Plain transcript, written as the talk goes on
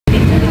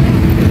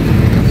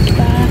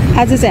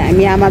आज चाहिँ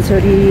हामी आमा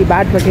छोरी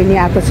बाटबाट नि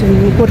आएको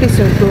छौँ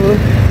कोटेश्वरको।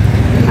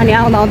 अनि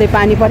आउँदा आउँदै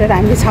पानी परेर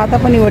हामीले छाता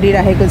पनि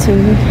ओढिरहेको छौँ।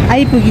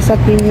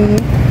 आइपुगिसक्यौँ।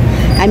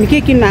 हामी के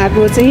किन्न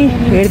आएको चाहिँ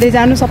हेर्दै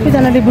जानु,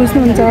 सबैजनाले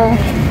बुझ्नुहुन्छ।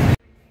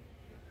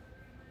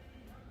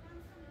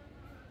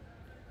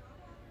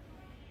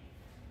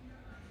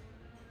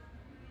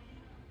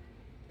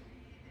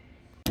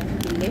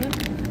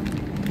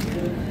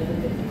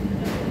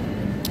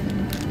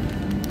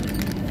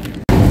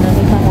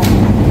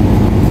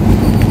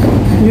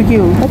 यो के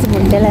हो? कति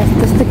भुन्टेलाई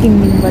त्यस्तो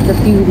किनिदिनुपर्छ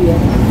पिउरिया।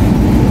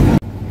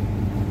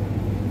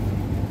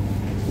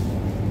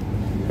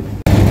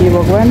 ए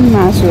भगवान,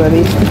 मासु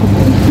अरे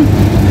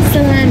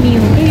सलामी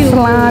हो कि यो?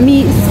 सलामी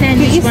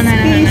स्यान्डविच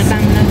बनाएर खान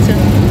काम लाग्छ।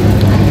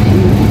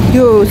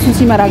 यो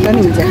सुसीमा राख्दा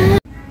नि हुन्छ।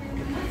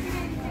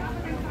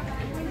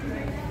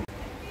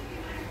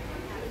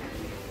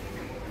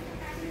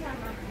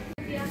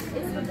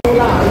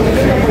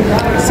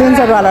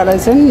 सेन्सरवाला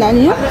रहेछ नि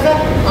नानी।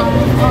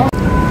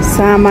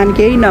 सामान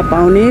केही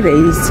नपाउने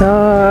रहेछ।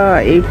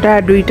 एउटा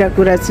दुईटा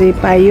कुरा चाहिँ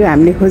पाइयो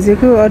हामीले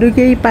खोजेको, अरू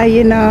केही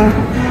पाइएन।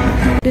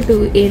 त्यो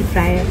एयर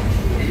फ्रायर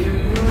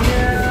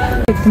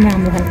एकदम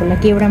राम्रो खालको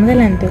लाग्यो। एउटा मात्रै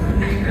लान्थ्यो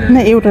न,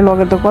 एउटा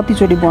लगेर त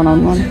कतिचोटि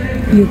बनाउनु होला।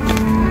 यो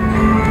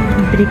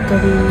ब्रिक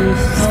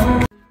गरिस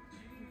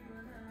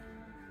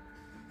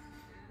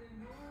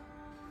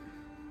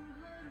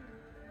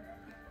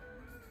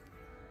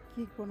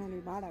के बनाउने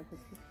भाडा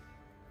खोज्छु।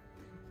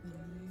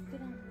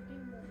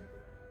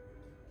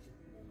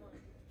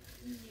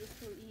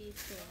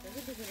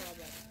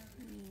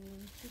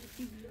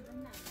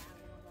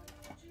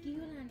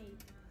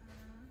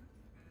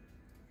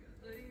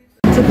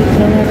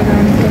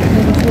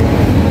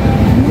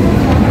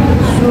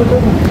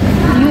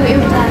 यो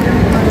एउटा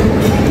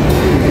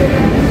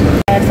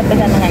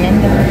सबैजना खाने नि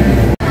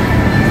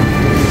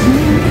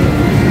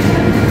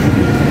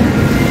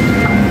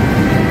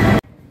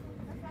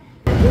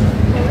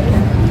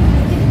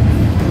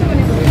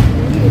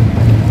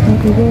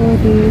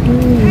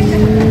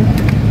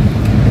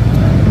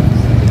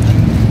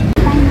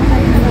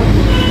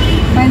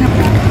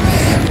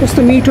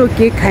कस्तो मिठो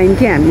केक खायौँ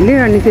कि हामीले।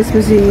 अनि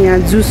त्यसपछि यहाँ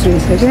जुस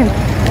रहेछ क्या,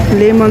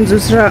 लेमन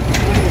जुस र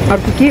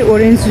अर्को के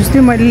ओरेन्ज जुस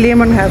थियो। मैले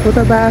लेमन खाएको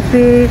त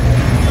बाफे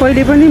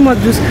कहिले पनि म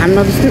जुस खान्न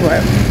जस्तै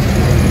भयो।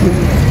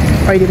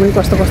 अहिले पनि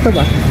कस्तो कस्तो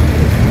भयो।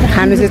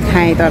 खानु चाहिँ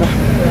खाएँ, तर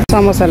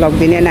समोसा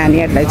लगिदिने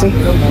नानीहरूलाई चाहिँ।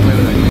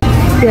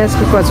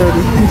 प्याजको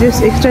कचौरी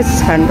जस एक्स्ट्रा चिज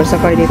खानुपर्छ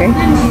कहिलेकाहीँ।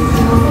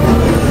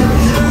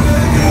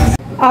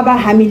 अब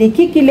हामीले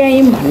के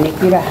ल्यायौँ भन्ने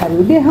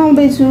कुराहरू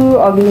देखाउँदैछु।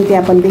 अघि नै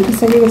त्यहाँ पनि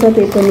देखिसकेको छ।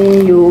 त्यही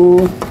पनि यो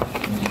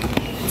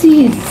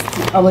चिज।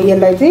 अब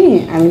यसलाई चाहिँ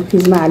हामी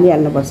फ्रिजमा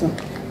हालिहाल्नुपर्छ।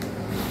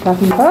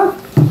 राख्नु त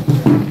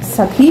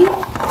सकी।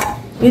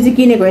 यो चाहिँ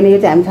किनेको होइन, यो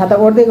चाहिँ हामी छाता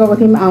ओढ्दै गएको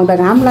थियौँ, आउँदा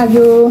घाम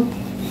लाग्यो।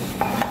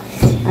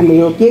 हामीले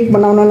यो केक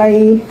बनाउनलाई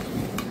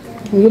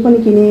यो पनि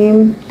किन्यौँ।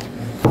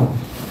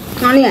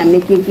 अनि हामीले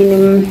के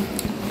किन्यौँ,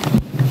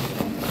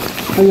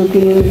 यो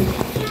किन्यौँ।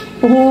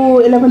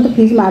 ओहो, यसलाई पनि त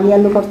फ्रिजमा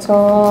हालिहाल्नुपर्छ।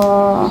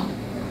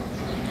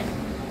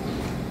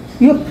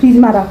 यो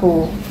फ्रिजमा राखो।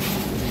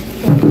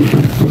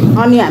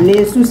 अनि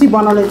हामीले सुसी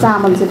बनाउने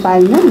चामल चाहिँ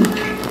पाइनौँ,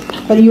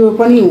 तर यो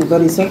पनि हुँदो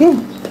रहेछ क्या।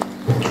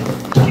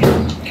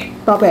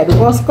 तपाईँहरू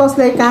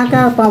कसलाई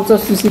कहाँ पाउँछ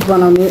सुसी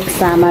बनाउने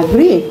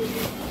सामग्री,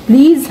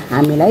 प्लिज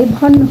हामीलाई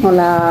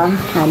भन्नुहोला।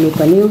 हामी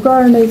पनि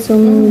गर्नेछौँ,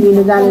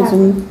 लिनु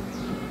जानेछौँ।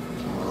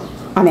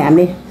 अनि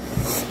हामीले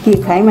के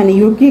खायौँ भने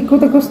यो केकको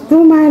त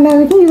कस्तो माया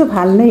लाग्यो कि, यो त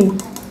फाल्नै।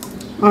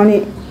 अनि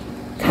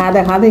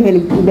खाँदा फेरि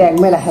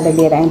ब्यागमै राखेर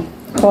लिएर आयौँ।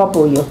 कप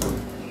हो यो,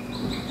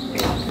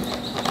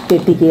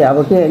 त्यतिकै अब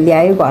के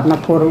ल्यायो घरमा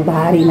फोहोर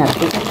भारी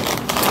नाच्यो।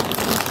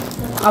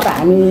 अब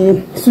हामी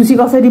सुसी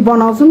कसरी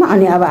बनाउँछौँ,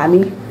 अनि अब हामी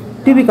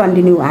टु बी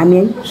कन्टिन्यू। हामी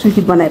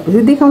सुसी बनाएपछि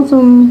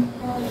देखाउँछौँ।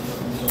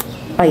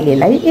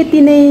 अहिलेलाई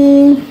यति नै।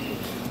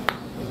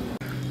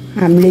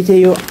 हामीले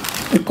चाहिँ यो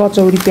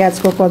कचौरी,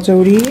 प्याजको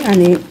कचौरी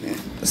अनि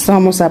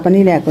समोसा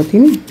पनि ल्याएको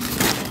थियौँ।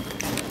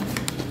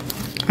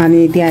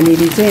 अनि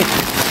त्यहाँनिर चाहिँ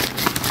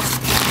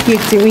केक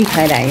चाहिँ उहीँ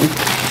खाएर आयौँ।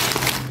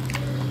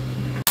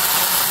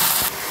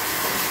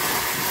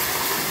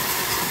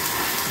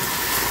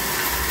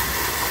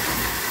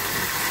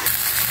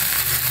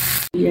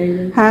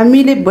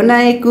 हामीले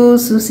बनाएको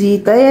सुसी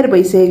तयार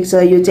भइसकेको छ।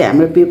 यो चाहिँ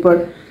हाम्रो पेपर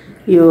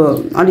यो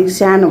अलिक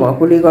सानो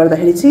भएकोले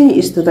गर्दाखेरि चाहिँ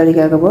यस्तो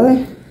तरिकाको भयो।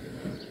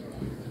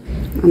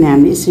 अनि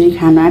हामीले यसरी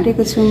खान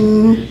आँटेको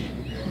छौँ।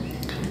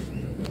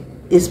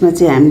 यसमा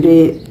चाहिँ हामीले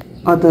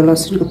अदुवा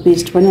लसुनको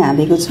पेस्ट पनि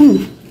हालेको छौँ,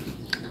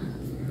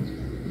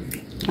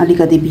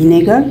 अलिकति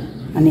भिनेगर,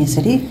 अनि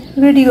यसरी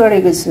रेडी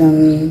गरेको छौँ।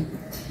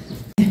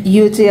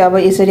 यो चाहिँ अब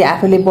यसरी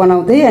आफूले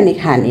बनाउँदै अनि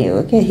खाने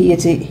हो क्या। यो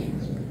चाहिँ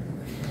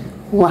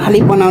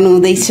उहाँले बनाउनु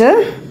हुँदैछ।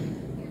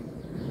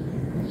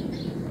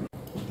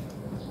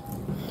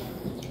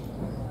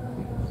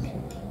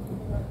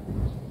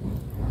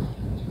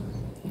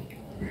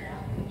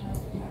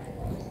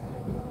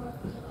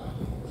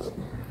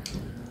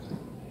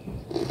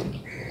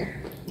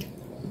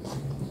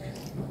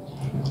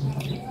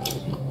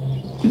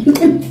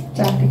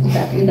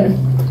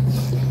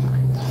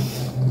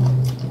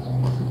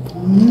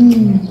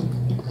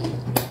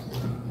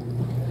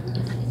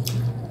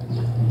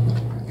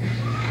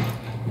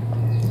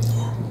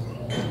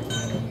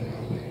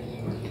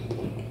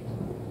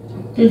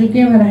 त्यो चाहिँ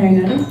केमा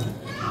राखेको अरे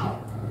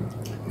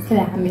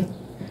सलामी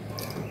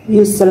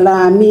यो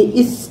सलामी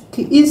इस्क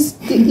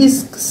इस्क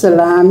इस्क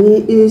सलामी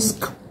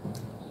इस्क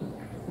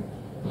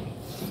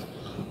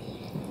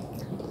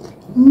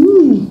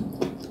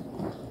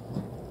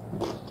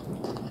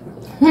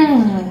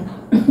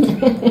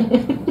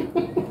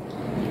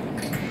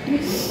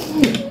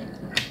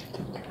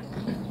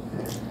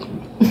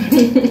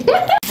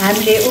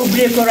हामीले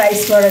उब्रिएको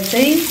राइसबाट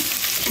चाहिँ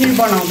खिर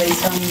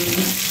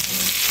बनाउँदैछौँ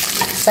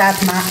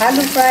साथमा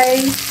आलु फ्राई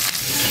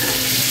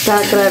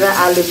काँक्रा र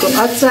आलुको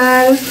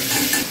अचार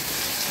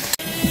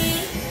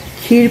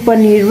खिर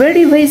पनि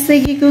रेडी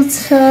भइसकेको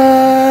छ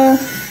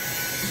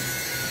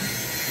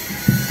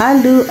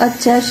आलु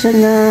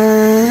अचारसँग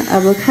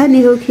अब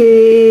खाने हो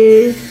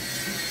खिर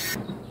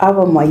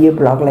अब म यो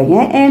ब्लगलाई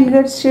यहाँ एन्ड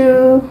गर्छु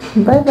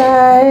बाई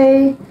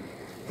बाई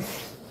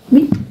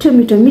मिठो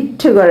मिठो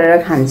मिठो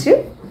गरेर खान्छु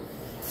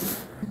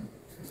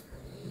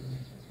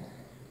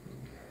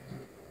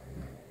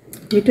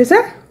मिठो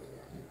छ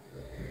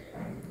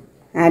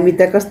हामी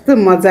त कस्तो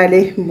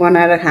मजाले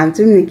बनाएर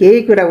खान्छौँ नि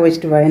केही कुरा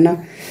वेस्ट भएन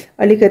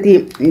अलिकति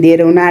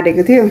धेरै हुन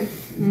आँटेको थियो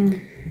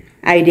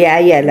आइडिया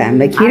आइहाल्यो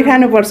हामीलाई खिर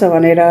खानुपर्छ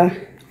भनेर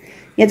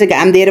यहाँ चाहिँ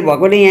घाम धेरै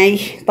भएकोले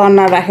यहाँ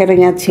तन्ना राखेर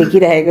यहाँ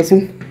छेकिरहेको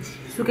छौँ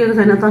सुकेको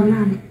छैन तन्ना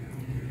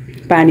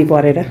पानी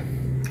परेर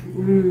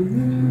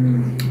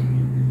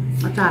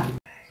अचार